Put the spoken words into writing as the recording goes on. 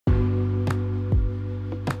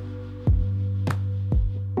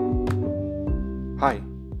Hi,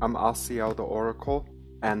 I'm Asiel the Oracle,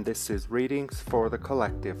 and this is Readings for the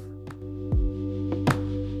Collective.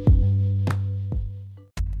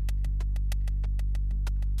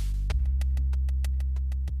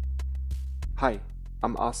 Hi,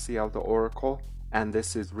 I'm Asiel the Oracle, and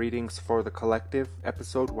this is Readings for the Collective,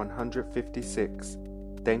 episode 156.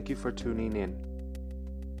 Thank you for tuning in.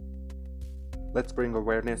 Let's bring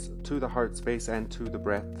awareness to the heart space and to the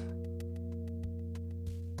breath.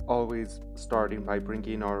 Always starting by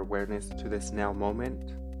bringing our awareness to this now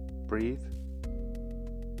moment. Breathe.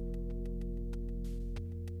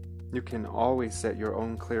 You can always set your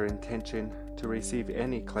own clear intention to receive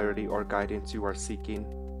any clarity or guidance you are seeking.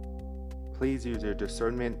 Please use your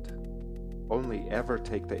discernment. Only ever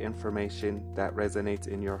take the information that resonates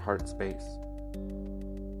in your heart space.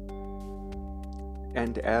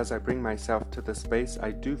 And as I bring myself to the space,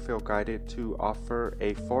 I do feel guided to offer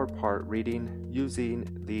a 4-part reading using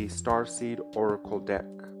the Starseed Oracle deck.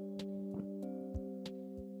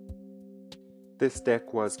 This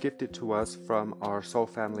deck was gifted to us from our soul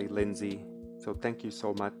family, Lindsay. So thank you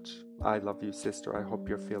so much. I love you, sister. I hope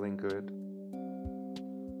you're feeling good.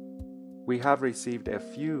 We have received a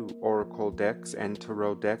few Oracle decks and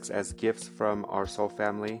Tarot decks as gifts from our soul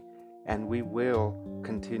family, and we will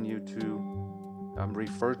continue to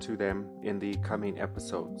refer to them in the coming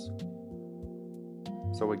episodes.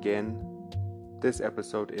 So again, this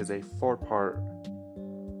episode is a 4-part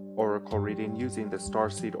Oracle reading using the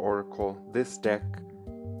Starseed Oracle. This deck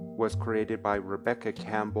was created by Rebecca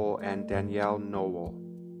Campbell and Danielle Noel.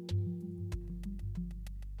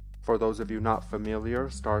 For those of you not familiar,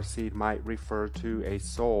 Starseed might refer to a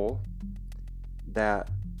soul that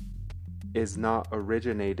is not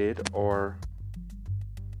originated or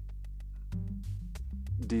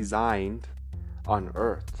designed on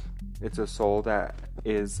Earth. It's a soul that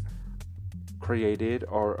is created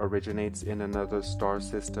or originates in another star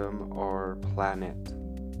system or planet.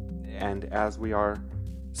 And as we are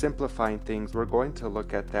simplifying things, we're going to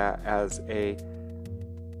look at that as a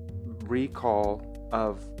recall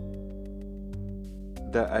of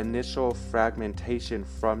the initial fragmentation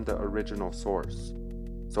from the original source.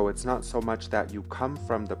 So it's not so much that you come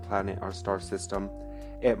from the planet or star system.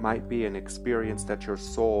 It might be an experience that your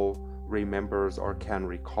soul remembers or can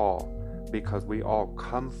recall, because we all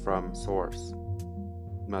come from Source,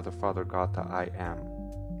 Mother, Father, God, the I Am.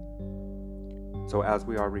 So as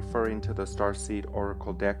we are referring to the Starseed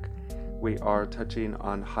Oracle deck, we are touching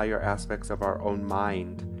on higher aspects of our own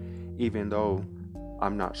mind, even though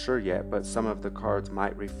I'm not sure yet, but some of the cards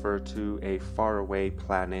might refer to a faraway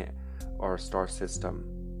planet or star system.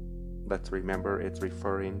 Let's remember it's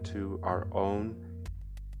referring to our own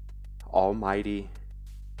Almighty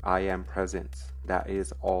I Am presence, that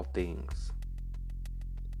is all things.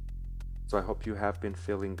 So I hope you have been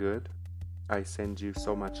feeling good. I send you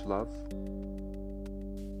so much love,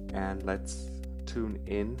 and let's tune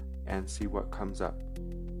in and see what comes up.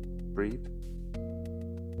 Breathe.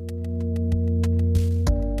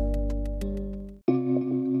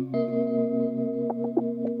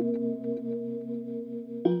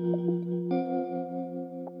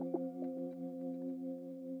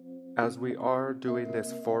 As we are doing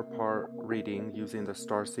this 4-part reading using the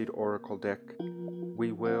Starseed Oracle deck,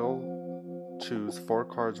 we will choose 4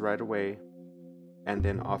 cards right away and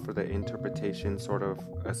then offer the interpretation, sort of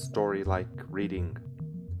a story-like reading.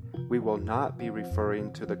 We will not be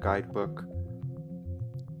referring to the guidebook.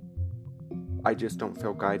 I just don't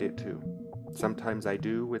feel guided to. Sometimes I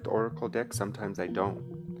do with Oracle decks, sometimes I don't.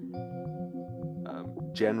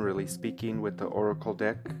 Generally speaking, with the Oracle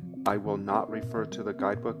deck, I will not refer to the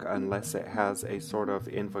guidebook unless it has a sort of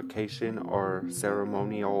invocation or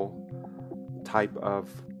ceremonial type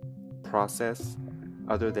of process.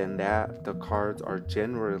 Other than that, the cards are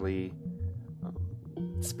generally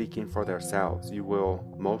speaking for themselves. You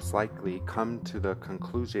will most likely come to the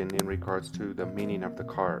conclusion in regards to the meaning of the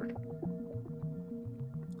card.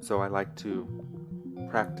 So I like to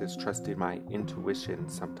practice trusting my intuition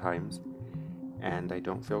sometimes, and I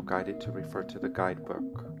don't feel guided to refer to the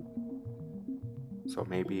guidebook. So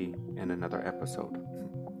maybe in another episode.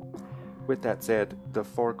 With that said, the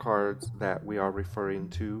 4 cards that we are referring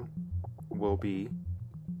to will be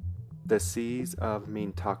the Seas of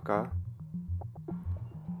Mintaka.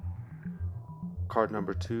 Card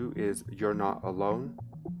number 2 is You're Not Alone.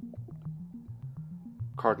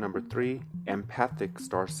 Card number 3, Empathic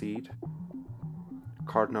Starseed.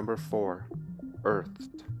 Card number 4,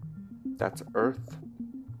 Earthed. That's Earth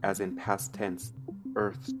as in past tense,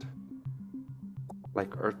 earthed.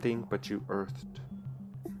 Like earthing, but you earthed.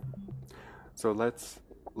 So let's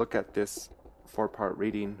look at this 4-part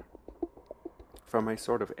reading from a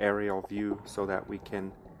sort of aerial view so that we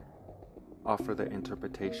can offer the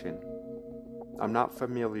interpretation. I'm not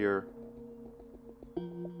familiar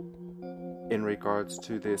in regards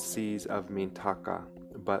to this Seas of Mintaka,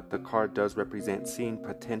 but the card does represent seeing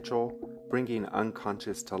potential, bringing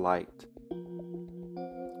unconscious to light.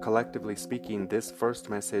 Collectively speaking, this first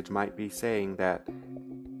message might be saying that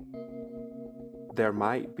there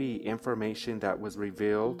might be information that was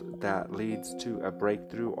revealed that leads to a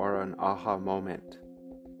breakthrough or an aha moment.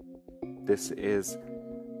 This is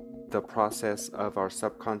the process of our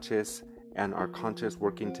subconscious and our conscious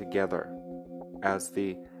working together as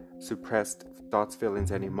the suppressed thoughts,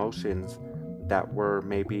 feelings, and emotions that were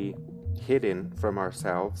maybe hidden from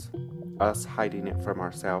ourselves, us hiding it from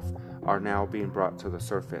ourselves, are now being brought to the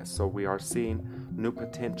surface. So we are seeing new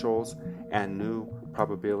potentials and new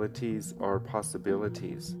probabilities or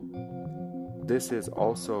possibilities. This is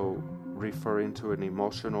also referring to an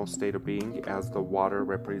emotional state of being, as the water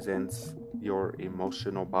represents your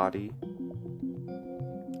emotional body,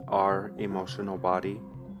 our emotional body.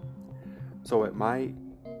 So it might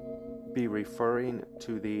be referring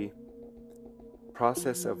to the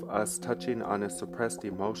process of us touching on a suppressed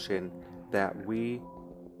emotion that we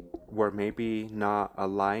were maybe not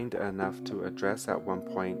aligned enough to address at one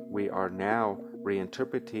point. We are now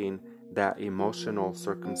reinterpreting that emotional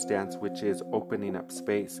circumstance, which is opening up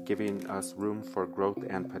space, giving us room for growth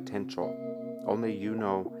and potential. Only you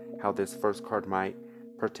know how this first card might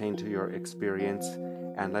pertain to your experience,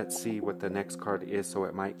 and let's see what the next card is so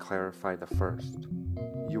it might clarify the first.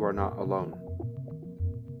 You are not alone.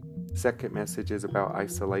 Second message is about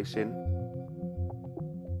isolation.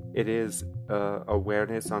 It is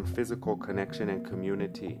awareness on physical connection and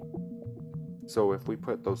community. So if we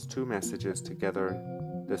put those two messages together,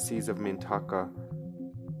 the Seas of Mintaka,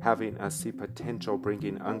 having us see potential,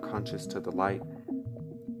 bringing unconscious to the light,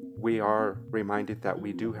 we are reminded that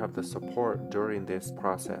we do have the support during this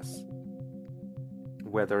process.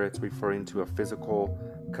 Whether it's referring to a physical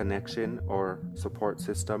connection or support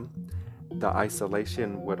system, the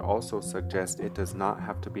isolation would also suggest it does not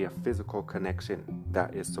have to be a physical connection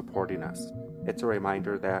that is supporting us. It's a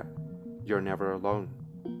reminder that you're never alone.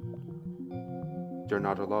 You're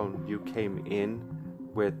not alone. You came in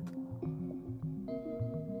with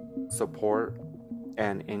support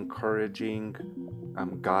and encouraging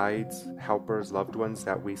guides, helpers, loved ones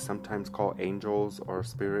that we sometimes call angels or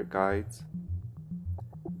spirit guides.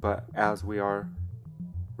 But as we are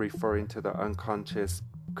referring to the unconscious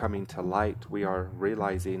coming to light, we are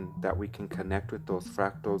realizing that we can connect with those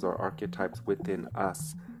fractals or archetypes within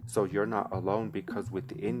us. So you're not alone, because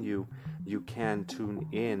within you, you can tune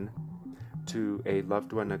in to a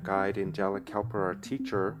loved one, a guide, angelic helper, or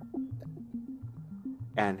teacher,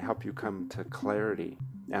 and help you come to clarity.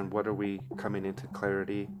 And what are we coming into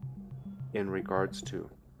clarity in regards to?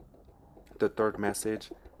 The third message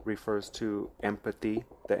refers to empathy,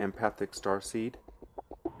 the empathic starseed.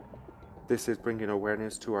 This is bringing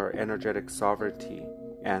awareness to our energetic sovereignty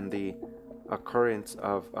and the occurrence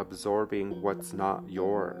of absorbing what's not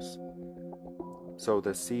yours. So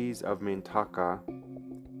the Seas of Mintaka,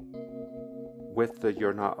 with the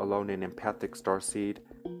You're Not Alone in empathic starseed,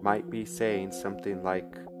 might be saying something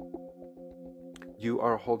like, you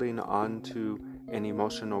are holding on to an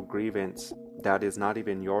emotional grievance that is not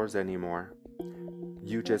even yours anymore.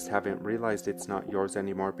 You just haven't realized it's not yours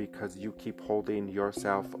anymore because you keep holding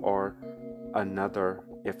yourself or another,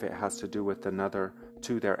 if it has to do with another,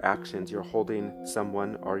 to their actions. You're holding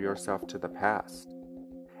someone or yourself to the past,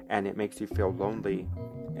 and it makes you feel lonely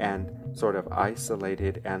and sort of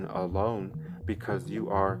isolated and alone because you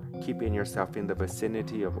are keeping yourself in the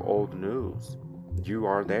vicinity of old news. You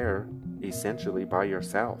are there essentially by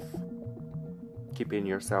yourself, keeping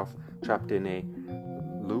yourself trapped in a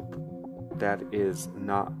loop that is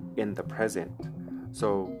not in the present.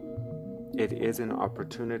 So it is an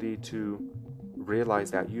opportunity to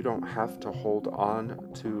realize that you don't have to hold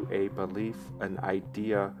on to a belief, an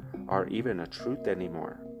idea, or even a truth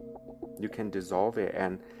anymore. You can dissolve it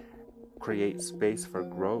and create space for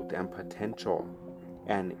growth and potential.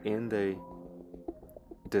 And in the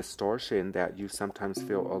distortion that you sometimes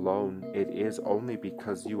feel alone, it is only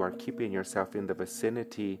because you are keeping yourself in the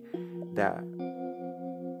vicinity that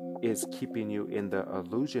is keeping you in the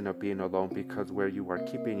illusion of being alone, because where you are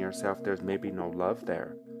keeping yourself, there's maybe no love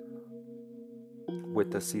there.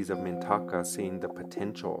 With the Seas of Mintaka, seeing the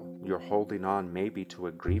potential, you're holding on maybe to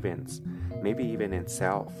a grievance, maybe even in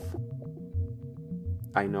self.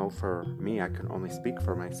 I know for me, I can only speak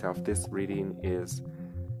for myself, this reading is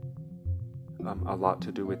a lot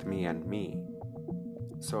to do with me and me.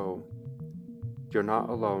 So you're not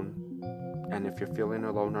alone. And if you're feeling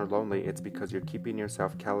alone or lonely, it's because you're keeping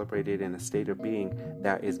yourself calibrated in a state of being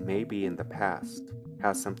that is maybe in the past,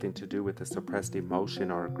 has something to do with a suppressed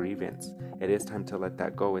emotion or a grievance. It is time to let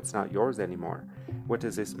that go. It's not yours anymore. What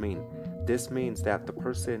does this mean? This means that the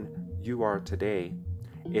person you are today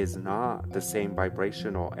is not the same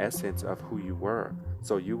vibrational essence of who you were.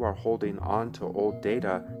 So you are holding on to old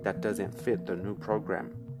data that doesn't fit the new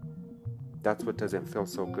program. That's what doesn't feel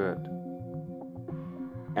so good.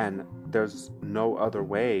 And there's no other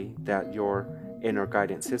way that your inner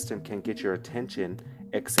guidance system can get your attention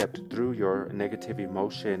except through your negative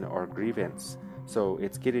emotion or grievance. So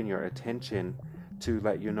it's getting your attention to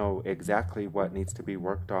let you know exactly what needs to be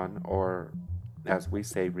worked on, or, as we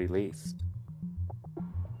say, released.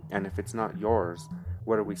 And if it's not yours,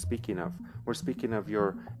 what are we speaking of? We're speaking of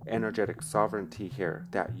your energetic sovereignty here,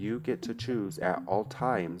 that you get to choose at all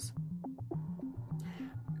times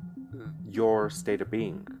your state of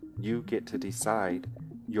being. You get to decide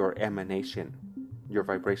your emanation, your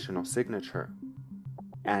vibrational signature.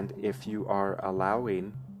 And if you are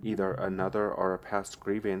allowing either another or a past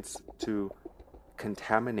grievance to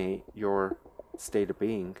contaminate your state of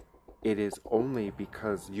being, it is only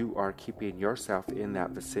because you are keeping yourself in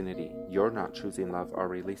that vicinity. You're not choosing love or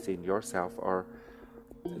releasing yourself or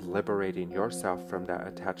liberating yourself from that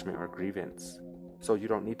attachment or grievance. So you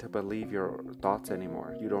don't need to believe your thoughts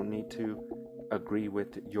anymore. You don't need to agree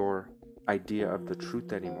with your idea of the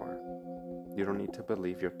truth anymore. You don't need to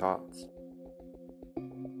believe your thoughts.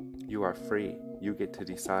 You are free. You get to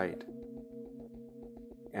decide.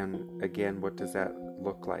 And again, what does that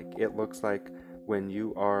look like? It looks like when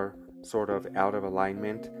you are sort of out of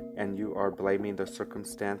alignment and you are blaming the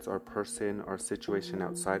circumstance or person or situation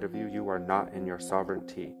outside of you, you are not in your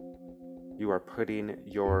sovereignty. You are putting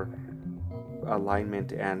your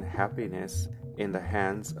alignment and happiness in the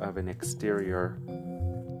hands of an exterior,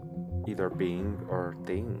 either being or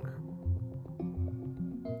thing.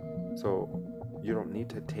 So you don't need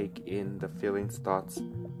to take in the feelings, thoughts,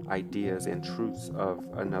 ideas, and truths of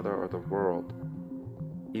another or the world.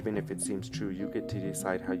 Even if it seems true, you get to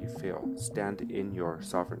decide how you feel. Stand in your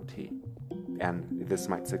sovereignty. And this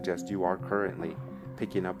might suggest you are currently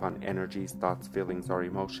picking up on energies, thoughts, feelings, or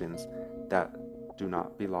emotions that do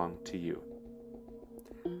not belong to you.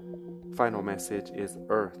 Final message is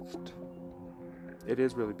earthed. It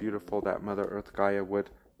is really beautiful that Mother Earth Gaia would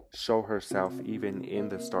show herself even in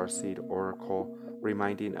the Starseed Oracle,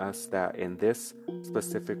 reminding us that in this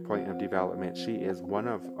specific point of development, she is one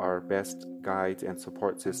of our best guides and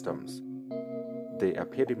support systems, the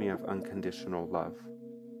epitome of unconditional love.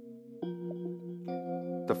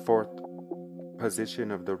 The fourth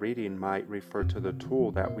position of the reading might refer to the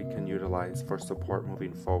tool that we can utilize for support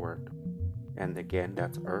moving forward. And again,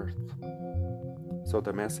 that's earth. So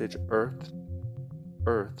the message earthed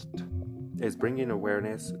is bringing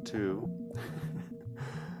awareness to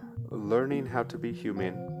learning how to be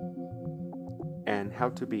human and how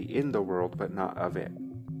to be in the world but not of it.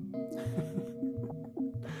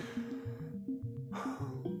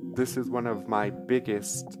 This is one of my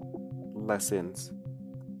biggest lessons.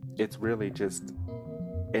 It's really just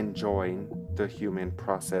enjoying the human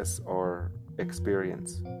process or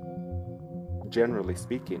experience. Generally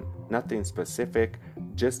speaking, nothing specific,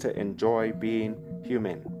 just to enjoy being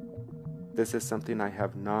human. This is something I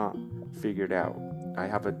have not figured out. I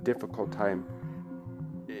have a difficult time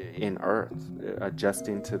in Earth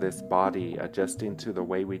adjusting to this body, adjusting to the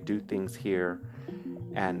way we do things here,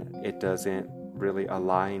 and it doesn't really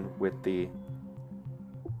align with the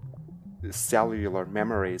cellular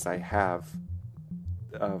memories I have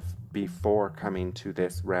of before coming to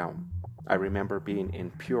this realm. I remember being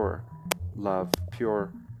in pure love,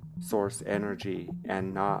 pure source energy,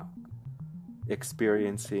 and not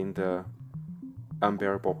experiencing the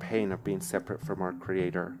unbearable pain of being separate from our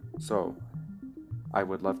Creator. So I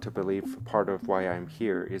would love to believe part of why I'm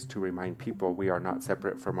here is to remind people we are not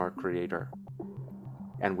separate from our Creator.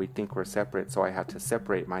 And we think we're separate, so I had to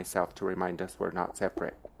separate myself to remind us we're not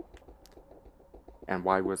separate. And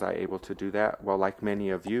why was I able to do that? Well, like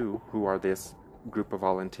many of you who are this group of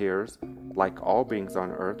volunteers, like all beings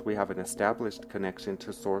on Earth, we have an established connection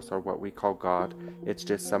to Source, or what we call God. It's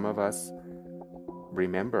just some of us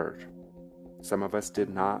remembered. Some of us did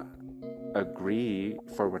not agree,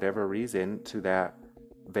 for whatever reason, to that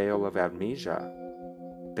veil of amnesia.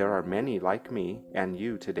 There are many like me and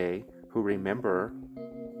you today who remember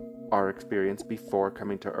our experience before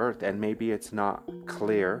coming to Earth, and maybe it's not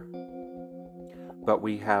clear, but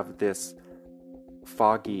we have this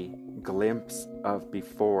foggy glimpse of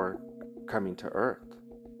before coming to Earth.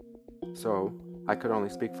 So I could only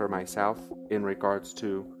speak for myself in regards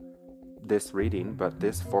to this reading, but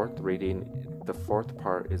this fourth reading, the fourth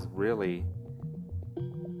part is really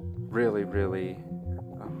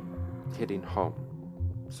hitting home.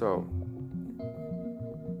 So,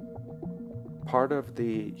 part of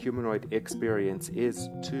the humanoid experience is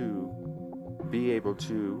to be able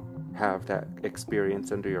to have that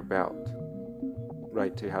experience under your belt,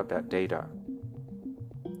 right? To have that data.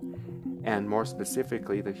 And more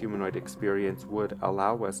specifically, the humanoid experience would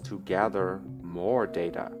allow us to gather more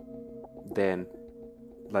data than,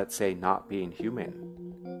 let's say, not being human.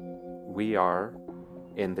 We are,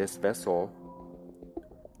 in this vessel,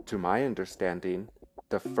 to my understanding,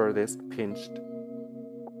 the furthest pinched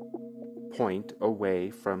point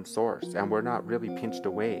away from source. And we're not really pinched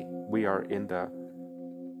away. We are in the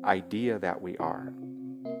idea that we are.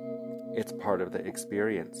 It's part of the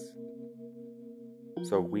experience.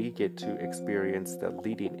 So we get to experience the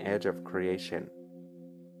leading edge of creation.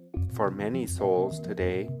 For many souls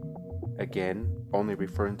today, again, only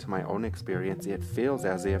referring to my own experience, it feels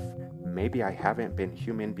as if maybe I haven't been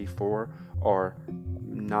human before, or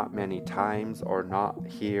not many times, or not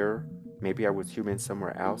here. Maybe I was human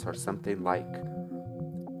somewhere else, or something like.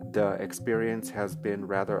 The experience has been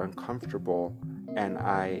rather uncomfortable, and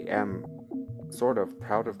I am sort of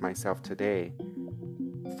proud of myself today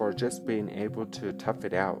for just being able to tough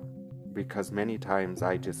it out, because many times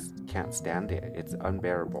I just can't stand it. It's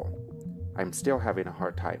unbearable. I'm still having a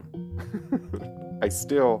hard time. I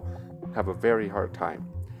still have a very hard time.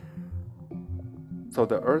 So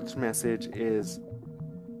the Earth's message is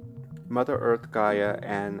Mother Earth, Gaia,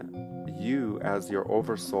 and you as your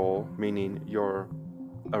oversoul, meaning your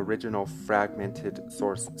original fragmented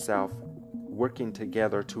source self, working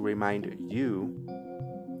together to remind you,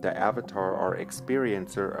 the avatar or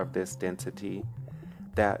experiencer of this density,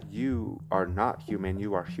 that you are not human,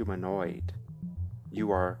 you are humanoid.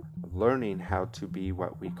 You are learning how to be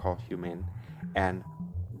what we call human, and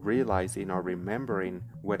realizing or remembering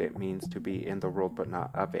what it means to be in the world but not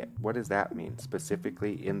of it. What does that mean?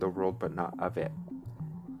 Specifically, in the world but not of it.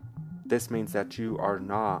 This means that you are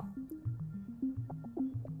not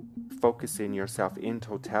focusing yourself in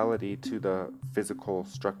totality to the physical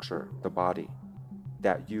structure, the body.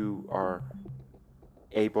 That you are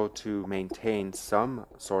able to maintain some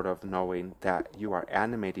sort of knowing that you are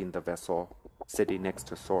animating the vessel sitting next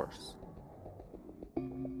to source.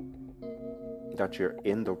 That you're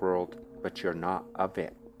in the world, but you're not of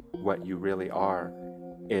it. What you really are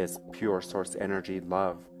is pure source energy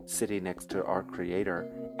love sitting next to our Creator,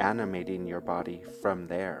 animating your body from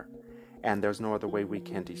there. And there's no other way we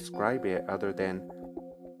can describe it other than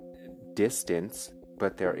distance,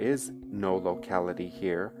 but there is no locality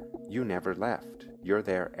here. You never left. You're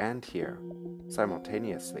there and here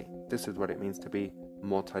simultaneously. This is what it means to be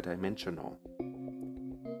multidimensional.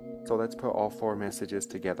 So let's put all four messages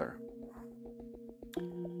together.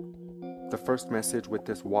 The first message with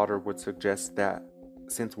this water would suggest that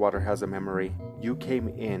since water has a memory, you came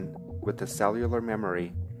in with the cellular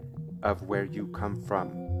memory of where you come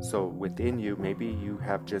from. So within you, maybe you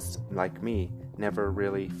have just, like me, never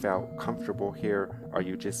really felt comfortable here, or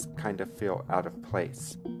you just kind of feel out of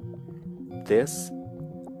place. This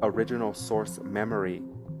original source memory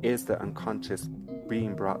is the unconscious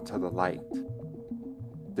being brought to the light.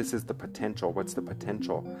 This is the potential. What's the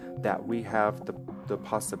potential? That we have the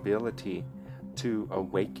possibility to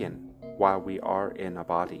awaken while we are in a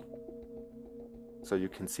body. So you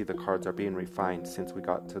can see the cards are being refined since we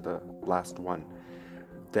got to the last one.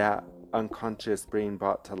 That unconscious being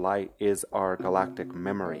brought to light is our galactic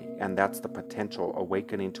memory, and that's the potential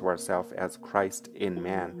awakening to ourselves as Christ in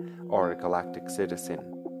man, or a galactic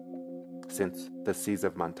citizen, since the seas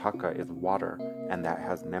of Mantaka is water, and that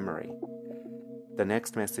has memory. The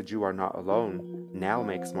next message, you are not alone, now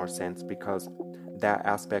makes more sense, because that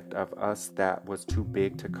aspect of us that was too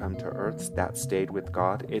big to come to Earth, that stayed with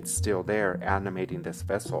God, it's still there animating this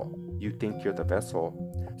vessel. You think you're the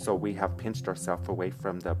vessel, so we have pinched ourselves away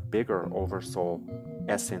from the bigger oversoul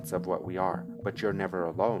essence of what we are. But you're never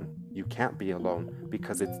alone. You can't be alone,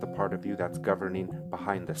 because it's the part of you that's governing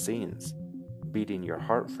behind the scenes, beating your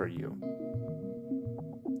heart for you,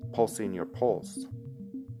 pulsing your pulse,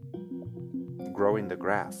 growing the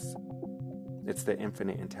grass. It's the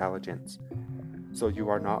infinite intelligence. So you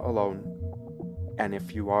are not alone, and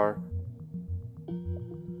if you are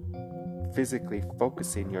physically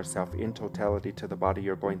focusing yourself in totality to the body,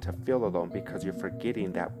 you're going to feel alone, because you're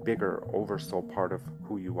forgetting that bigger oversoul part of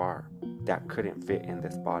who you are that couldn't fit in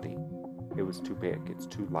this body. It was too big, it's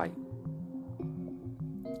too light.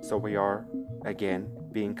 So we are, again,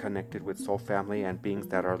 being connected with soul family and beings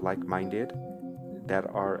that are like-minded, that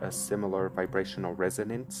are a similar vibrational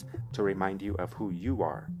resonance, to remind you of who you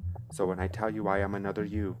are. So when I tell you I am another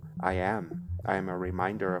you, I am. I am a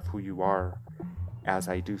reminder of who you are, as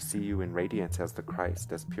I do see you in radiance as the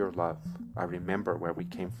Christ, as pure love. I remember where we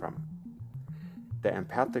came from. The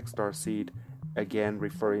empathic starseed, again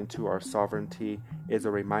referring to our sovereignty, is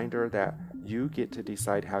a reminder that you get to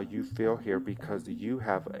decide how you feel here because you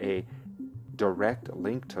have a direct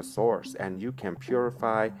link to source, and you can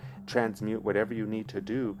purify, transmute whatever you need to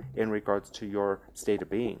do in regards to your state of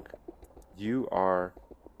being. You are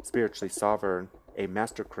spiritually sovereign, a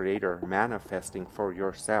master creator manifesting for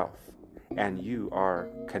yourself, and you are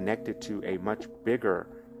connected to a much bigger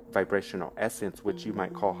vibrational essence, which you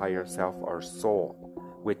might call higher self or soul,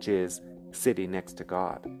 which is sitting next to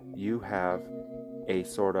God. You have a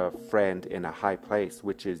sort of friend in a high place,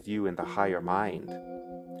 which is you in the higher mind.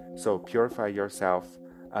 So purify yourself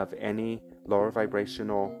of any lower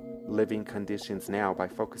vibrational living conditions now by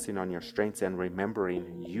focusing on your strengths and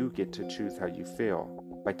remembering you get to choose how you feel,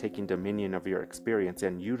 by taking dominion of your experience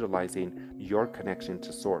and utilizing your connection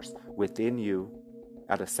to source within you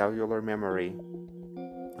at a cellular memory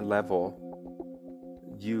level.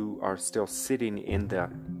 You are still sitting in the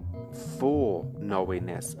full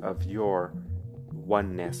knowingness of your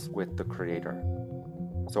oneness with the Creator.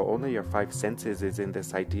 So only your five senses is in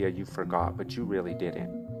this idea you forgot, but you really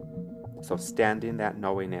didn't. So stand in that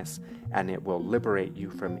knowingness, and it will liberate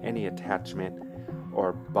you from any attachment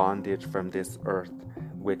or bondage from this earth,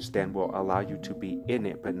 which then will allow you to be in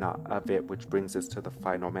it but not of it, which brings us to the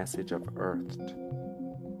final message of Earthed.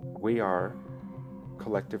 We are,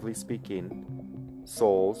 collectively speaking,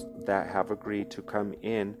 souls that have agreed to come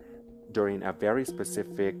in during a very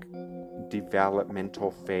specific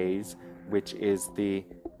developmental phase, which is the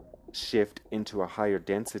shift into a higher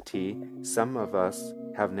density. Some of us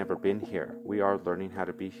have never been here. We are learning how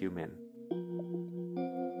to be human.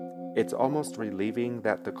 It's almost relieving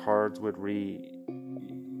that the cards would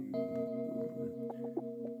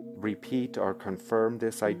repeat or confirm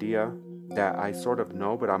this idea that I sort of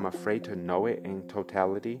know, but I'm afraid to know it in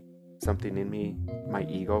totality. Something in me, my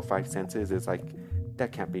ego, five senses, is like,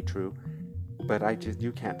 that can't be true. But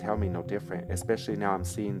you can't tell me no different, especially now I'm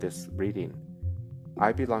seeing this reading.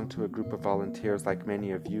 I belong to a group of volunteers like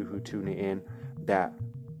many of you who tune in that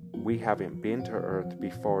we haven't been to Earth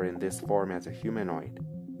before in this form as a humanoid.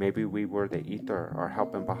 Maybe we were the ether or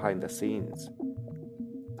helping behind the scenes.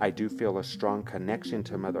 I do feel a strong connection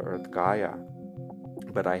to Mother Earth Gaia,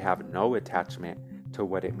 but I have no attachment to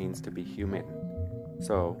what it means to be human.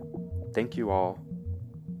 So, thank you all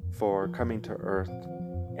for coming to Earth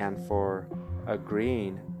and for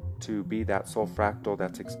agreeing to be that soul fractal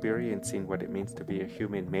that's experiencing what it means to be a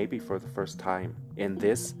human, maybe for the first time in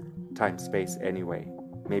this time space anyway.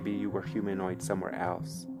 Maybe you were humanoid somewhere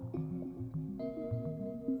else.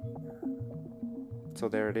 So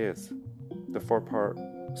there it is, the 4-part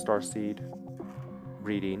Starseed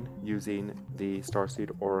reading using the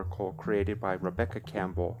Starseed Oracle created by Rebecca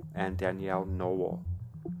Campbell and Danielle Noel.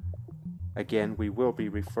 Again, we will be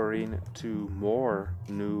referring to more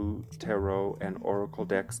new tarot and oracle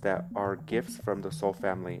decks that are gifts from the Soul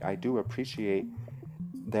family. I do appreciate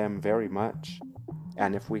them very much.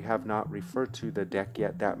 And if we have not referred to the deck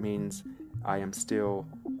yet, that means I am still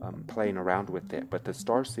playing around with it. But the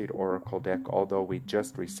Starseed Oracle deck, although we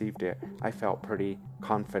just received it, I felt pretty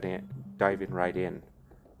confident diving right in.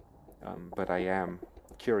 But I am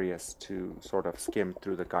curious to sort of skim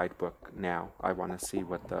through the guidebook now. I want to see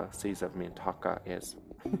what the Seas of Mintaka is.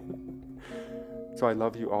 So I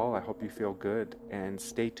love you all. I hope you feel good. And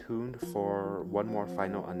stay tuned for one more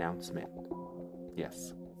final announcement.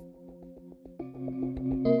 Yes.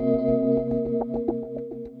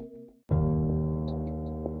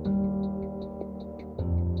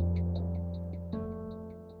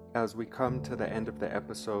 As we come to the end of the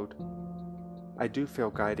episode, I do feel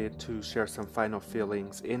guided to share some final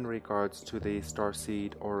feelings in regards to the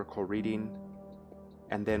Starseed Oracle reading,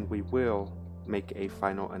 and then we will make a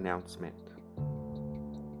final announcement.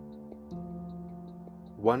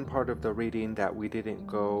 One part of the reading that we didn't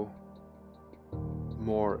go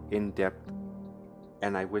more in depth,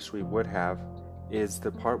 and I wish we would have, is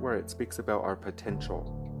the part where it speaks about our potential.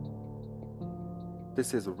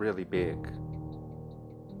 This is really big.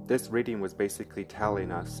 This reading was basically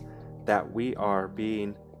telling us that we are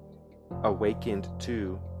being awakened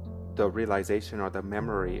to the realization or the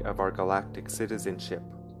memory of our galactic citizenship,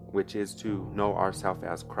 which is to know ourselves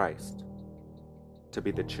as Christ, to be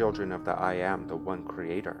the children of the I Am, the one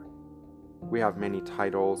Creator. We have many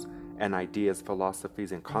titles and ideas,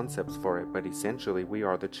 philosophies, and concepts for it, but essentially we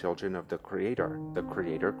are the children of the Creator. The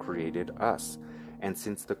Creator created us, and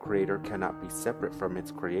since the Creator cannot be separate from its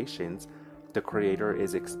creations, The Creator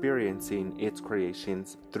is experiencing its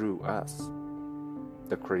creations through us.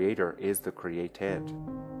 The Creator is the created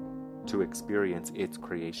to experience its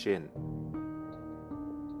creation.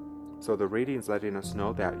 So the reading's letting us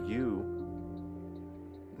know that you,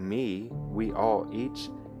 me, we all each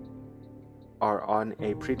are on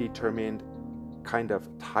a predetermined kind of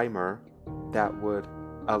timer that would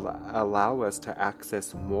allow us to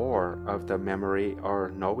access more of the memory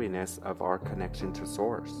or knowingness of our connection to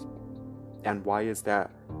Source. And why is that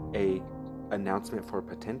a announcement for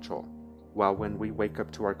potential? Well, when we wake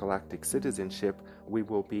up to our galactic citizenship, we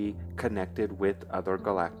will be connected with other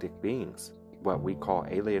galactic beings, what we call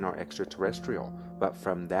alien or extraterrestrial. But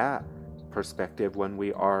from that perspective, when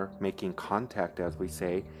we are making contact, as we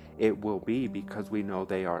say, it will be because we know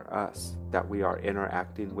they are us, that we are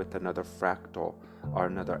interacting with another fractal or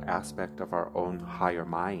another aspect of our own higher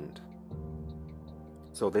mind.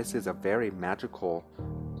 So this is a very magical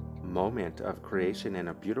moment of creation and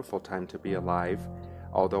a beautiful time to be alive.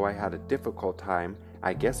 Although I had a difficult time,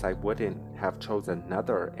 I guess I wouldn't have chosen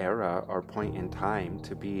another era or point in time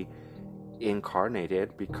to be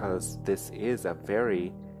incarnated, because this is a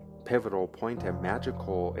very pivotal point and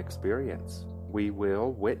magical experience. We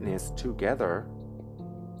will witness together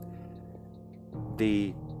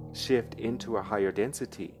the shift into a higher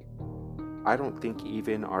density. I don't think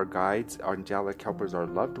even our guides, our angelic helpers, our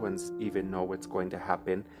loved ones even know what's going to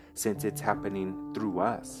happen, since it's happening through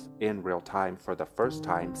us in real time for the first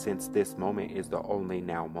time, since this moment is the only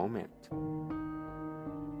now moment.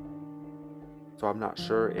 So I'm not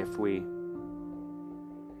sure if we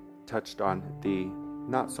touched on the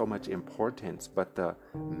not so much importance, but the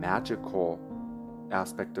magical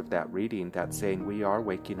aspect of that reading, that's saying we are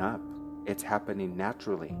waking up. It's happening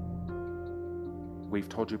naturally. We've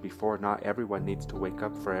told you before, not everyone needs to wake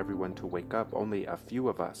up for everyone to wake up, only a few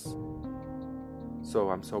of us. So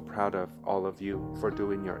I'm so proud of all of you for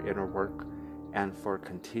doing your inner work and for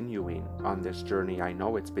continuing on this journey. I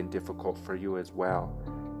know it's been difficult for you as well,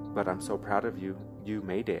 but I'm so proud of you. You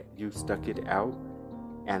made it. You stuck it out,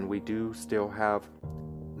 and we do still have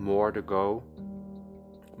more to go,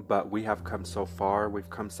 but we have come so far. We've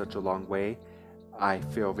come such a long way. I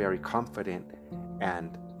feel very confident,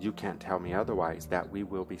 and you can't tell me otherwise, that we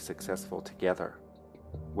will be successful together.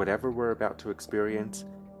 Whatever we're about to experience,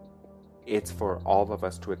 it's for all of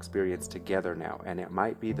us to experience together now, and it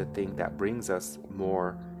might be the thing that brings us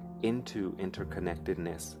more into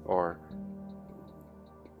interconnectedness or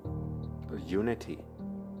unity,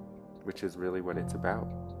 which is really what it's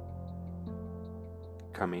about.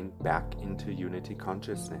 Coming back into unity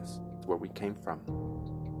consciousness, it's where we came from.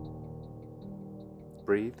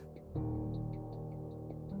 Breathe.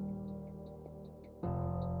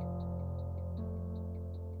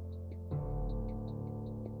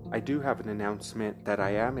 I do have an announcement that I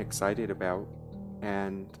am excited about,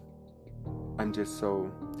 and I'm just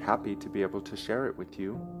so happy to be able to share it with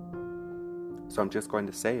you. So I'm just going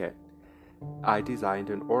to say it. I designed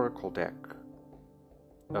an oracle deck,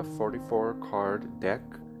 a 44 card deck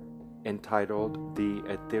entitled The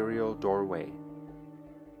Ethereal Doorway.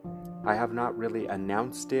 I have not really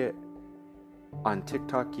announced it on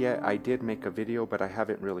TikTok yet. I did make a video, but I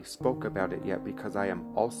haven't really spoke about it yet because I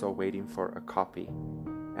am also waiting for a copy.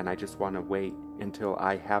 And I just want to wait until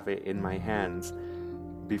I have it in my hands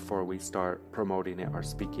before we start promoting it or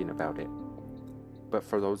speaking about it. But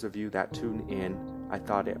for those of you that tune in, I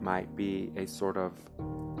thought it might be a sort of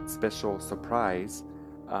special surprise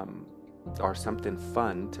or something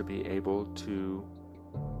fun to be able to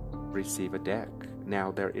receive a deck.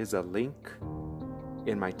 Now, there is a link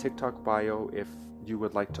in my TikTok bio if you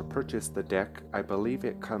would like to purchase the deck. I believe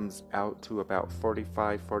it comes out to about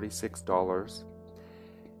 $45, $46.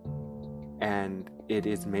 And it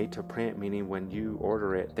is made to print, meaning when you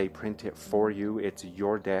order it, they print it for you. It's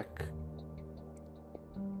your deck.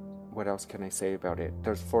 What else can I say about it?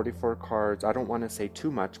 There's 44 cards. I don't want to say too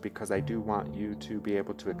much because I do want you to be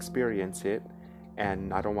able to experience it,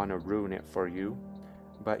 and I don't want to ruin it for you.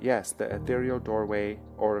 But yes, the Ethereal Doorway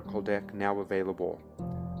Oracle deck now available.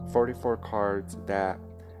 44 cards that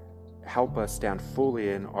help us stand fully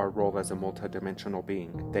in our role as a multidimensional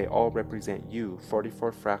being. They all represent you.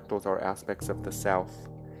 44 fractals are aspects of the self,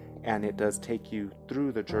 and it does take you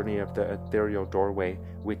through the journey of the ethereal doorway,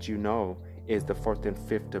 which you know is the 4th and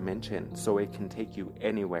 5th dimension, so it can take you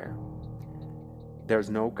anywhere. There's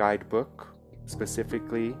no guidebook.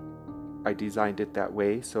 Specifically, I designed it that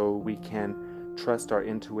way so we can trust our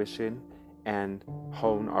intuition and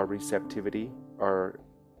hone our receptivity, our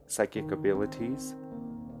psychic abilities.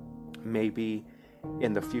 Maybe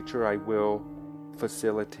in the future I will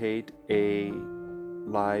facilitate a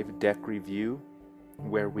live deck review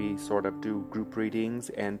where we sort of do group readings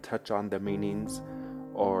and touch on the meanings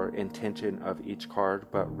or intention of each card,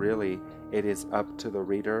 but really it is up to the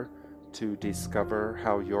reader to discover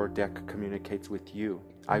how your deck communicates with you.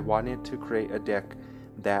 I wanted to create a deck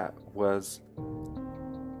that was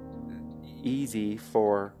easy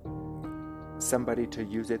for somebody to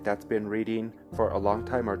use it that's been reading for a long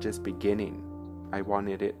time or just beginning. I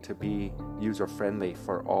wanted it to be user-friendly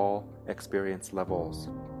for all experience levels.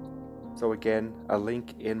 So again, a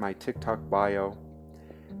link in my TikTok bio.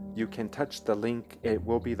 You can touch the link. It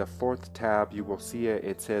will be the 4th tab. You will see it.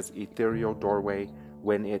 It says Ethereal Doorway.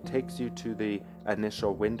 When it takes you to the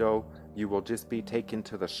initial window, you will just be taken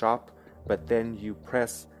to the shop, but then you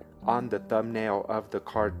press on the thumbnail of the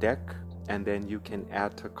card deck and then you can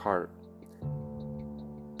add to cart.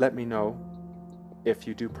 Let me know if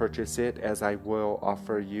you do purchase it, as I will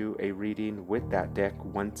offer you a reading with that deck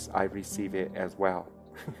once I receive it as well.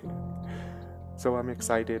 So I'm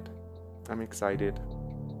excited. I'm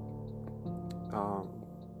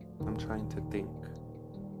trying to think.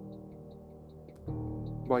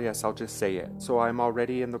 Well, yes, I'll just say it. So I'm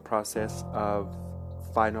already in the process of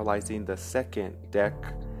finalizing the second deck.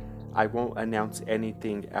 I won't announce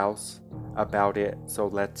anything else about it, so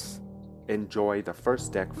let's enjoy the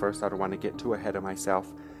first deck first. I don't want to get too ahead of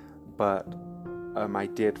myself, but I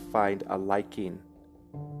did find a liking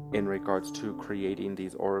in regards to creating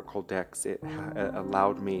these oracle decks. It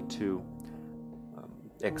allowed me to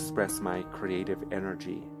express my creative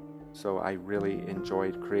energy. So I really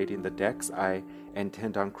enjoyed creating the decks. I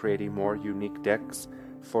intend on creating more unique decks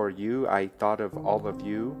for you. I thought of all of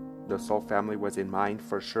you. The Soul family was in mind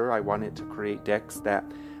for sure. I wanted to create decks that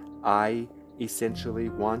I essentially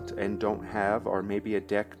want and don't have, or maybe a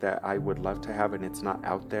deck that I would love to have and it's not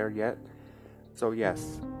out there yet. So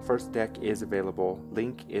yes, first deck is available.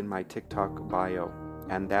 Link in my TikTok bio,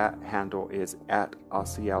 and that handle is at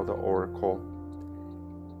Asiel the Oracle.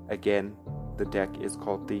 Again, the deck is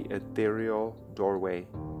called the Ethereal Doorway,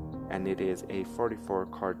 and it is a 44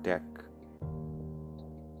 card deck.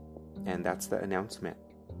 And that's the announcement.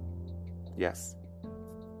 Yes.